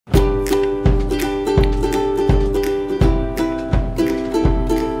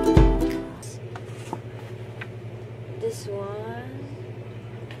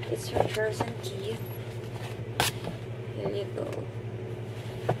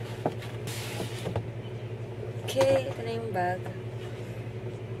Okay, ito na yung bag.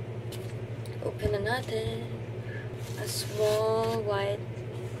 Open na natin. A small, white,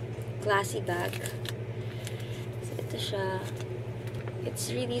 classy bag. So, ito siya. It's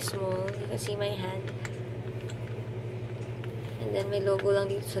really small. You can see my hand. And then, may logo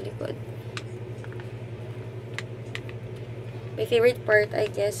lang dito sa likod. My favorite part, I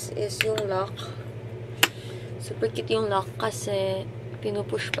guess, is yung lock. Super cute yung lock kasi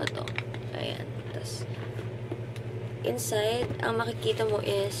pinupush pa to. Ayan. Tapos, inside, ang makikita mo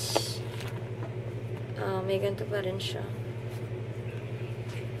is may ganito pa rin siya.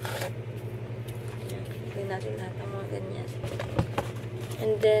 Ayan. Gawin natin lahat ng mga ganyan.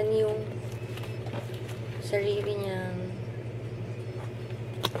 And then, yung sarili niyang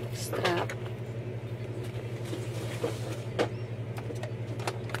strap.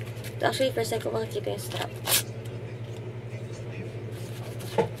 Actually, first time ko makikita yung strap.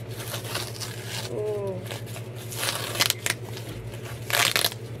 Ooh.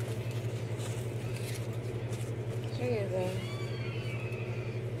 Here you go.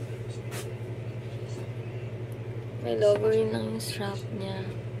 May logo rin lang yung strap niya.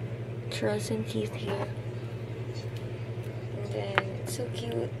 Frozen teeth here. And then, it's so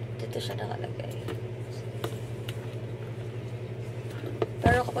cute. Dito siya nakalagay.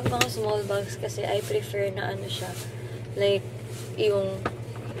 Pero kapag mga small bags kasi, I prefer na ano siya. Like, yung,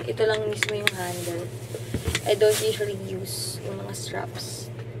 ito lang mismo yung handle. I don't usually use yung mga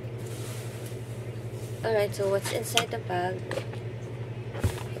straps. Alright, so what's inside the bag?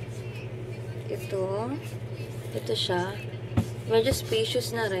 Ito siya. Medyo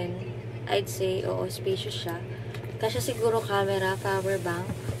spacious na rin. I'd say, oo, spacious siya. Kasya siguro camera, power bank.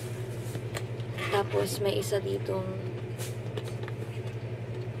 Tapos, may isa ditong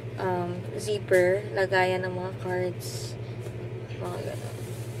zipper, lagayan ng mga cards. Mga gano'n.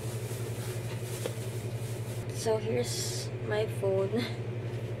 So, here's my phone.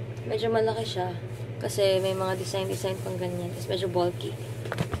 Medyo malaki siya. Kasi may mga design pang ganyan. It's medyo bulky.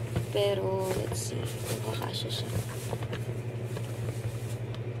 Pero, let's see kung kakasya siya.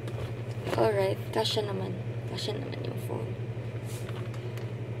 Alright, kasya naman. Kasya naman yung phone.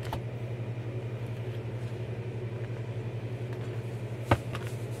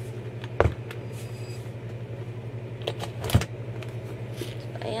 So,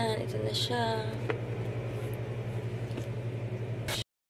 ayan, ito na siya.